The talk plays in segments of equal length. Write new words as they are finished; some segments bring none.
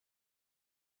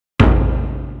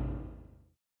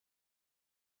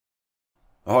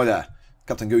Ahoy there,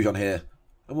 Captain Goujon here,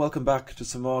 and welcome back to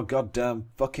some more goddamn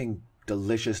fucking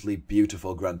deliciously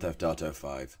beautiful Grand Theft Auto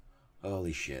 5.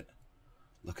 Holy shit.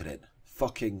 Look at it.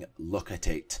 Fucking look at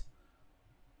it.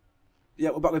 Yeah,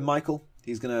 we're back with Michael.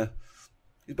 He's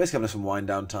basically having some wind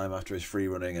down time after his free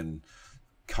running and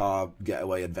car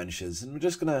getaway adventures, and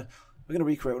we're gonna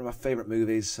recreate one of my favourite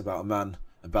movies about a man,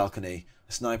 a balcony,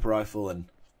 a sniper rifle, and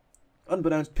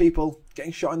unbeknownst people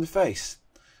getting shot in the face.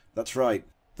 That's right.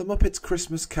 The Muppets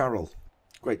Christmas Carol.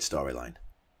 Great storyline.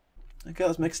 Okay,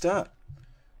 let's make a start.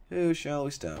 Who shall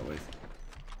we start with?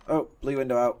 Oh, blue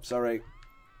window out. Sorry.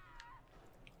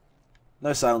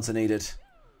 No silencer needed.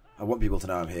 I want people to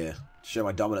know I'm here. To show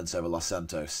my dominance over Los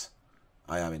Santos.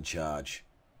 I am in charge.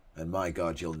 And my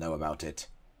God, you'll know about it.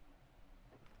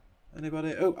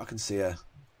 Anybody? Oh, I can see her.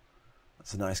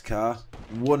 That's a nice car.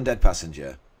 One dead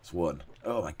passenger. It's one.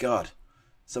 Oh my God.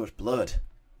 So much blood.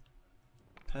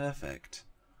 Perfect.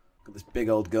 Got this big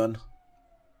old gun.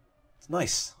 It's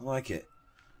nice. I like it.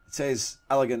 It says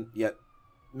elegant, yet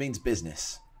means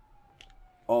business.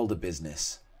 All the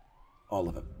business. All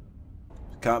of them.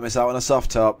 Can't miss out on a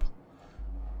soft top.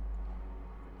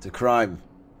 It's a crime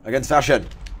against fashion.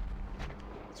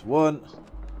 It's one.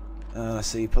 And I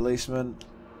see policeman.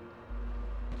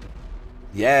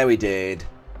 Yeah, we did.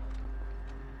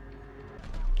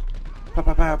 Pow,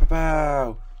 pow, pow, pow,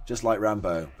 pow. Just like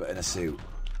Rambo, but in a suit.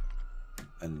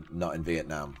 And not in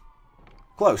Vietnam.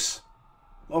 Close.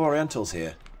 A lot of Orientals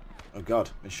here. Oh God,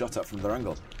 been shot at from the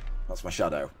angle. That's my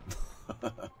shadow.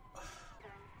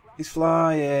 He's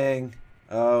flying.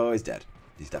 Oh, he's dead.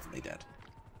 He's definitely dead.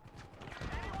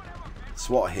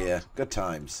 SWAT here. Good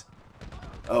times.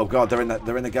 Oh God, they're in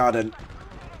the garden.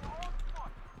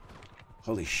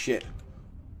 Holy shit.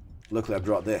 Luckily I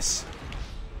brought this.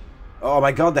 Oh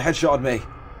my God, they headshotted me.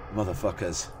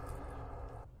 Motherfuckers.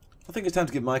 I think it's time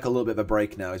to give Michael a little bit of a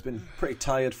break now. He's been pretty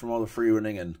tired from all the free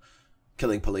running and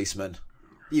killing policemen.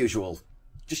 Usual.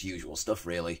 Just usual stuff,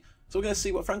 really. So we're going to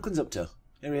see what Franklin's up to.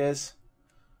 Here he is.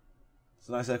 It's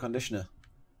a nice air conditioner.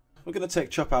 We're going to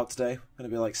take Chop out today. We're going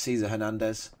to be like Cesar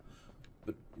Hernandez.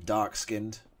 But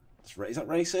dark-skinned. Is that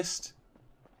racist?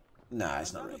 Nah,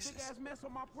 it's not racist.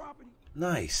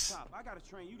 Nice.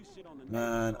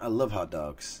 Man, I love hot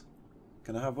dogs.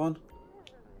 Can I have one?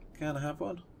 Can I have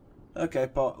one? Okay,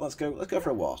 Pot, let's go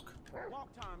for a walk.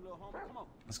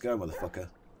 Let's go, motherfucker.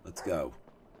 Let's go.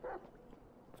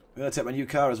 I'm gonna take my new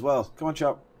car as well. Come on,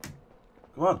 Chop.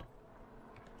 Come on.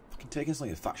 Fucking taking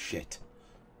something, you fat shit.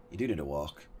 You do need a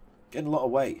walk. Getting a lot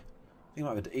of weight. I think you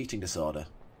might have an eating disorder.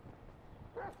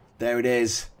 There it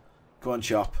is. Come on,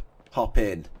 Chop. Hop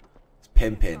in. It's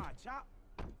pimping.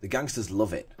 The gangsters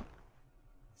love it.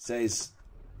 It says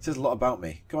a lot about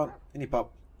me. Come on, in you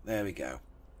pop. There we go.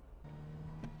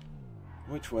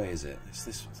 Which way is it? It's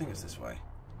this. I think it's this way.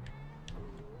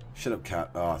 Shut up, cat.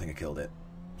 Oh, I think I killed it.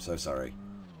 So sorry.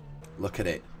 Look at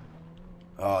it.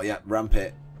 Oh, yeah, ramp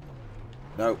it.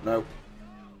 No, no.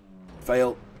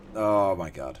 Fail. Oh, my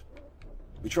God.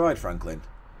 We tried, Franklin.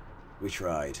 We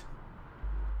tried.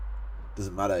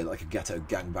 Doesn't matter, like a ghetto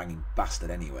gang-banging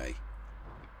bastard anyway.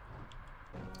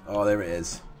 Oh, there it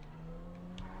is.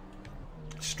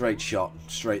 Straight shot,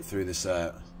 straight through this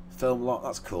film lot.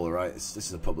 That's cool, right? This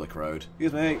is a public road.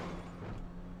 Excuse me.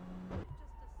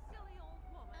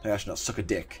 Hey, I should not suck a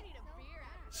dick.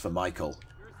 It's for Michael.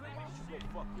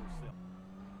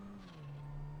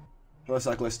 Hello,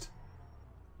 cyclist.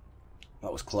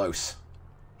 That was close.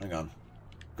 Hang on.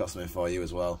 Got something for you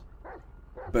as well.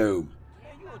 Boom.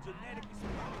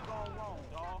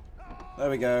 There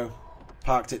we go.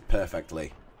 Parked it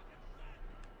perfectly.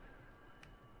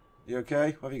 You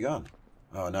okay? Where have you gone?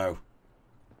 Oh no.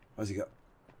 Where's he go?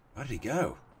 Where did he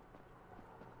go?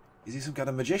 Is he some kind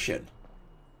of magician?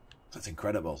 That's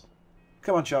incredible.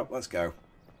 Come on, Chop, let's go.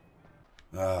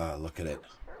 Ah, look at it.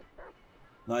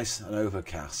 Nice and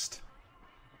overcast.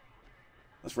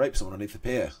 Let's rape someone underneath the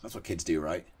pier. That's what kids do,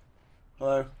 right?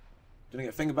 Hello? Do you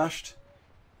get finger bashed?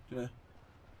 Can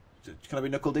I be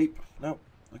knuckle deep? No.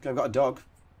 Okay, I've got a dog.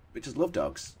 Bitches love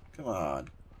dogs. Come on.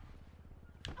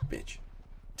 Bitch.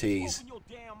 Tease.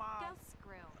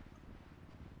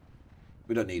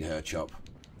 We don't need her, Chop.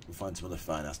 We'll find some other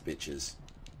fine-ass bitches.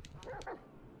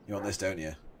 You want this, don't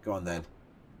you? Go on, then.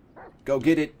 Go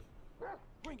get it.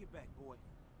 Bring it back, boy.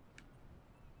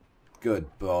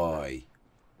 Good boy.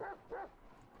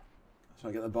 So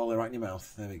I get the ball right in your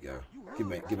mouth. There we go. Give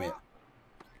me it.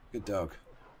 Good dog.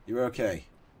 You're okay.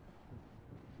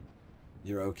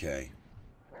 You're okay.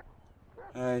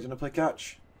 Hey, do you want to play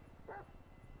catch?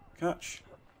 Catch?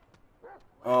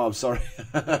 Oh, I'm sorry.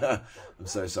 I'm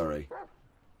so sorry.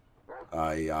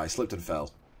 I slipped and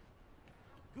fell.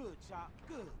 Good, Chop.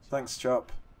 Good. Thanks,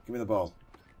 Chop. Give me the ball.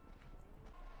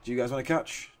 Do you guys want to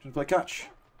catch? Do you want to play catch?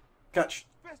 Catch.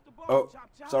 Oh,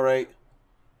 sorry.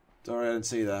 Sorry, I didn't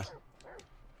see you there.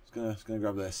 Just gonna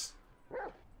grab this.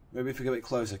 Maybe if we get a bit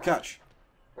closer. Catch.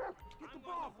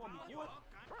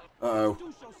 Uh-oh.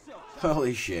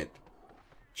 Holy shit.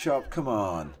 Chop, come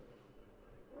on.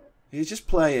 He's just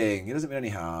playing. He doesn't mean any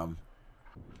harm.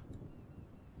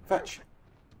 Fetch.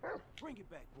 Bring it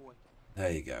back, boy.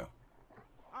 There you go.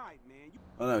 All right, man.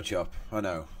 I know, Chop. I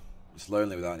know. It's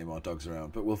lonely without any more dogs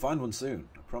around, but we'll find one soon.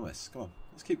 I promise. Come on,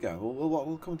 let's keep going.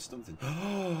 We'll come to something.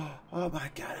 Oh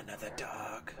my god, another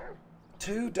dog.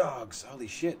 2 dogs. Holy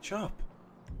shit, Chop.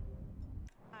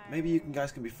 Maybe you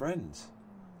guys can be friends.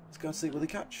 Let's go and see what they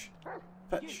catch.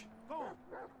 Fetch.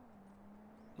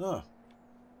 No.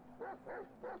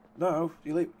 No,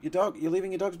 you're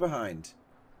leaving your dogs behind.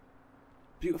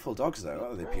 Beautiful dogs though.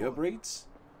 Are they pure breeds?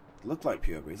 They look like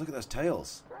pure breeds. Look at those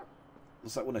tails.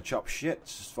 Looks like one of Chop's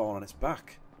shit's just fallen on its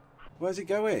back. Where's he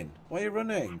going? Why are you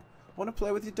running? I want to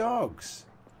play with your dogs.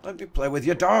 Let me play with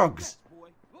your dogs.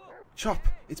 Chop,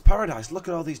 it's paradise. Look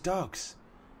at all these dogs.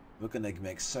 We're going to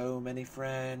make so many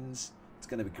friends. It's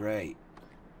going to be great.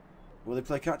 Will they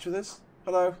play catch with us?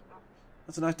 Hello.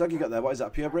 That's a nice dog you got there. What is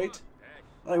that, pure breed?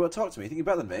 Oh, you want to talk to me? You think you're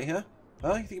better than me, huh?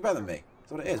 Huh? You think you're better than me?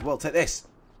 That's what it is. Well, take this.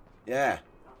 Yeah.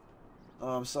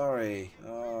 Oh, I'm sorry.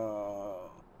 Oh.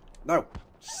 No.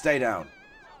 Stay down.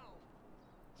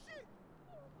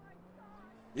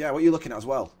 Yeah, what are you looking at as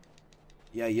well?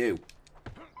 Yeah, you.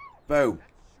 Boom.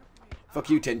 Fuck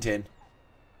you, Tintin.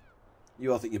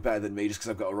 You all think you're better than me just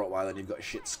because I've got a Rottweiler and you've got a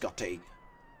shit Scotty.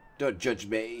 Don't judge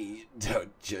me.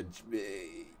 Don't judge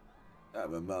me.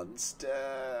 I'm a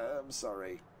monster. I'm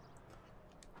sorry.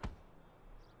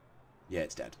 Yeah,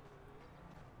 it's dead.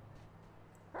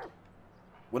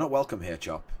 We're not welcome here,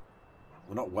 Chop.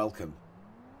 We're not welcome.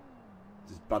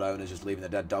 These bad owners just leaving their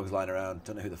dead dogs lying around.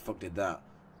 Don't know who the fuck did that.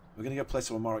 We're going to go play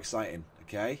somewhere more exciting,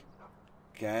 okay?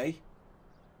 Okay?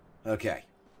 Okay.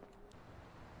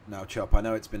 Now, Chop, I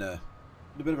know it's been a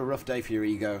bit of a rough day for your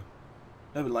ego.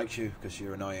 Nobody likes you because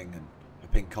you're annoying and a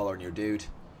pink collar and you're a dude.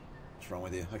 What's wrong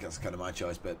with you? I guess that's kind of my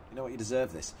choice, but you know what? You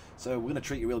deserve this. So we're going to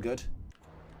treat you real good.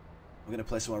 We're going to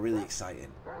play somewhere really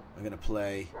exciting. We're going to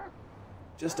play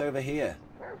just over here.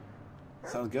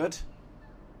 Sounds good?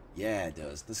 Yeah, it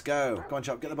does. Let's go. Go on,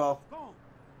 Chop. Get the ball.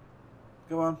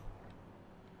 Go on.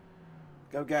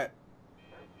 Go get.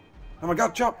 Oh my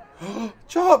god, Chop!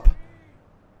 Chop!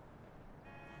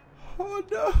 Oh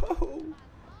no!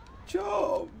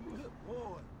 Chop!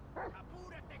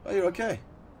 Oh, you're okay.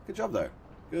 Good job, though.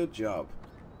 Good job.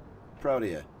 Proud of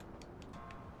you.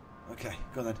 Okay,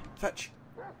 go on then. Fetch.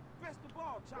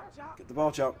 Get the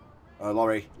ball, Chop. Oh,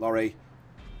 Lorry.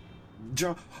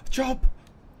 Chop!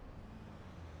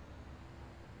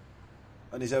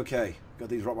 And he's okay. God,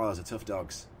 these Rottweilers are tough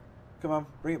dogs. Come on,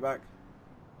 bring it back.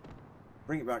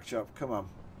 Bring it back, Chop. Come on.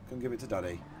 Come give it to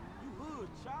Daddy.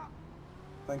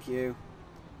 Thank you.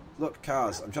 Look,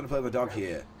 cars, I'm trying to play with a dog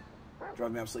here.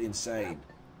 Driving me absolutely insane.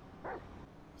 I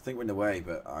think we're in the way,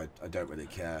 but I don't really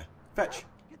care. Fetch!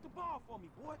 Get the ball for me,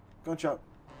 boy. Go on, Chop.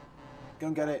 Go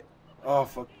and get it. Oh,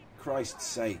 for Christ's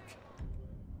sake.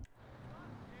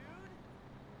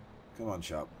 Come on,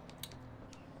 Chop.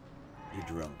 You're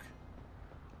drunk.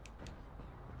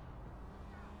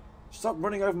 Stop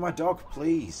running over my dog,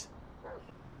 please.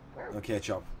 Okay,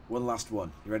 Chop. One last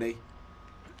one. You ready?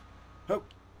 Oh,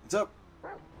 it's up.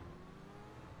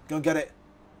 Go and get it.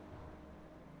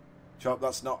 Chop,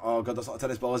 that's not... Oh, God, that's not a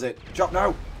tennis ball, is it? Chop,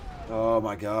 no! Oh,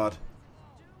 my God.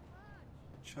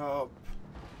 Chop.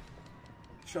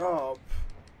 Chop.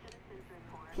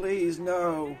 Please,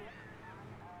 no.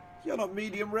 You're not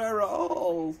medium rare at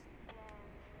all.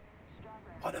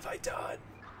 What have I done?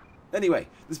 Anyway,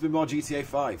 this has been more GTA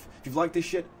 5. If you've liked this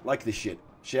shit, like this shit.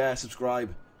 Share,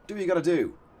 subscribe. Do what you gotta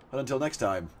do. And until next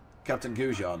time, Captain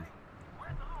Goujon.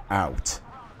 Out.